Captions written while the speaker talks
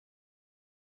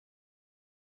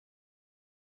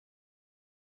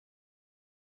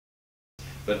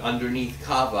but underneath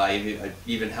Kava, I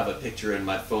even have a picture in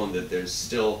my phone that there's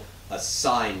still a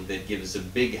sign that gives a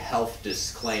big health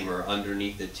disclaimer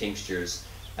underneath the tinctures,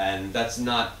 and that's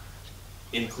not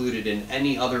included in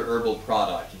any other herbal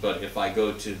product. But if I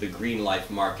go to the Green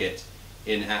Life Market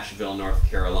in Asheville, North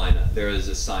Carolina, there is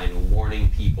a sign warning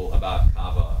people about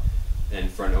Kava. And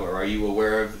are you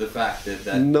aware of the fact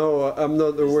that No, I'm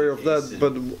not aware of that.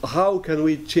 But how can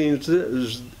we change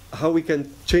this? How we can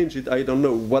change it, I don't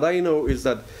know. What I know is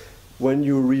that when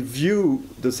you review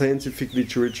the scientific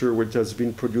literature which has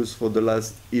been produced for the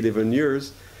last 11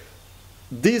 years,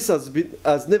 this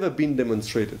has never been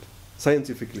demonstrated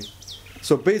scientifically.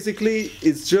 So basically,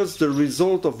 it's just the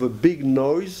result of a big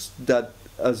noise that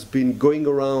has been going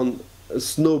around,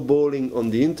 snowballing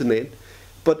on the internet,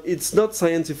 but it's not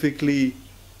scientifically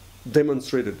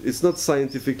demonstrated. It's not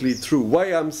scientifically true.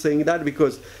 Why I'm saying that?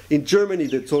 Because in Germany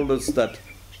they told us that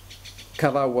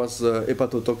Kava was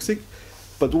hepatotoxic,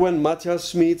 but when Matthias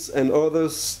Schmitz and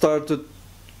others started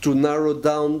to narrow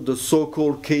down the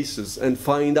so-called cases and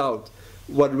find out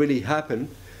what really happened,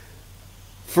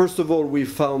 first of all, we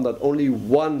found that only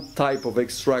one type of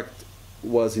extract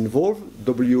was involved,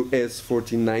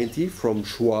 WS1490 from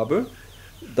Schwabe.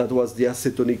 That was the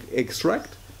acetonic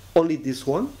extract, only this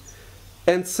one.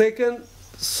 And second,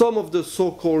 some of the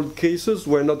so-called cases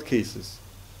were not cases.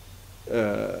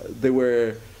 They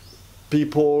were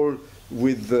people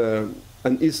with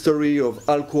an history of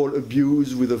alcohol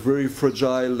abuse, with a very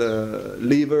fragile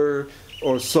liver,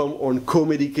 or some on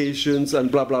co-medications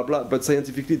and blah, blah, blah. But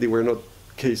scientifically, they were not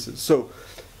cases. So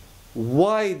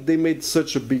why they made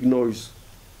such a big noise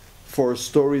for a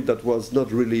story that was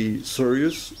not really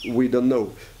serious, we don't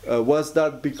know. Was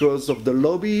that because of the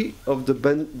lobby of the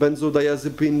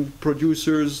benzodiazepine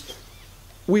producers?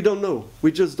 We don't know.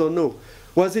 We just don't know.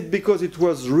 Was it because it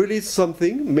was really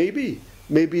something? Maybe.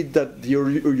 Maybe that the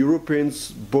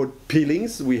Europeans bought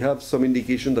peelings. We have some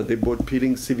indication that they bought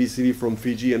peelings, CVCV from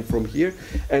Fiji and from here,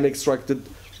 and extracted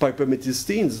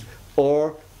pipermethystines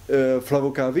or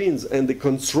flavocarvins, and they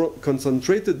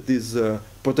concentrated these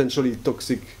potentially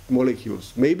toxic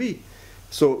molecules. Maybe.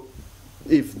 So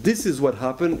if this is what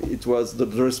happened, it was the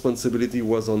responsibility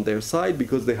was on their side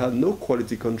because they had no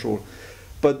quality control.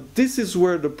 But this is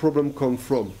where the problem comes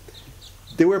from.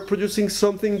 They were producing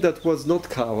something that was not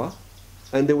Kava,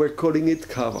 and they were calling it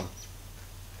Kava.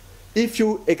 If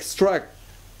you extract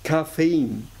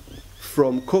caffeine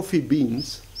from coffee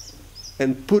beans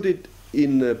and put it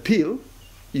in a pill,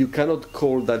 you cannot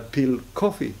call that pill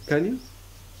coffee, can you?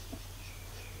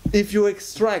 If you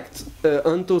extract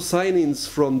anthocyanins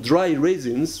from dry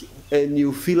resins and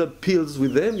you fill up pills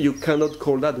with them, you cannot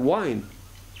call that wine.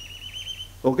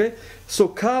 Okay? So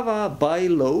Kava, by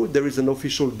law, there is an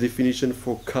official definition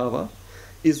for Kava,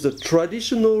 is the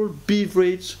traditional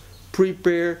beverage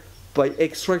prepared by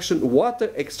extraction,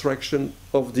 water extraction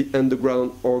of the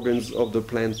underground organs of the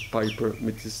plant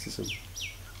pipermethystin.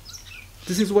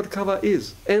 This is what Kava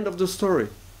is. End of the story.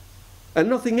 And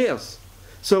nothing else.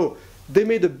 So they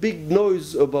made a big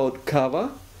noise about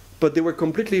Kava, but they were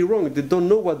completely wrong. They don't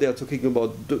know what they are talking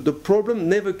about. The problem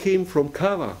never came from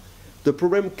Kava. The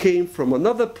problem came from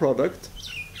another product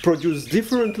produced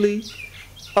differently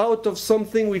out of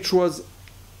something which was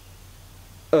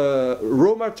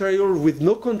raw material with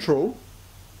no control.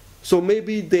 So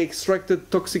maybe they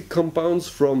extracted toxic compounds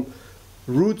from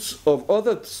roots of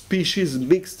other species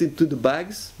mixed into the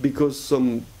bags because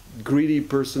some greedy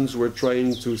persons were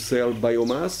trying to sell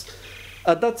biomass.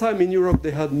 At that time in Europe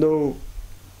they had no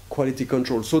quality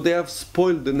control, so they have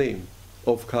spoiled the name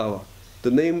of Kava.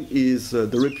 The name is,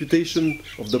 the reputation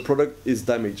of the product is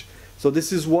damaged. So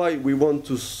this is why we want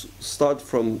to start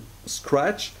from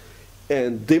scratch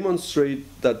and demonstrate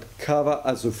that Kava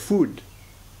as a food,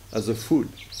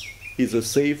 is a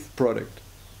safe product.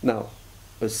 Now,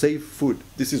 a safe food.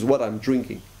 This is what I'm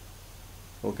drinking.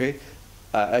 Okay,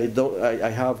 I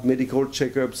have medical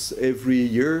checkups every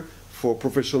year for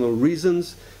professional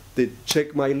reasons. They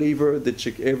check my liver, they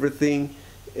check everything,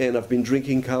 and I've been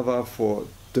drinking Kava for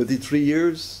 33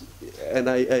 years, and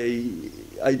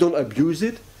I don't abuse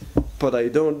it, but I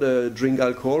don't drink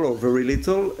alcohol or very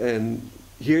little, and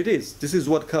here it is. This is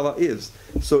what Kava is.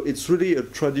 So it's really a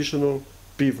traditional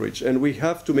beverage, and we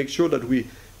have to make sure that we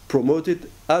promote it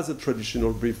as a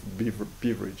traditional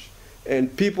beverage.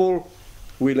 And people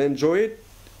will enjoy it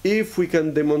if we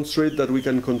can demonstrate that we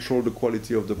can control the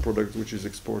quality of the product which is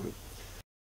exported.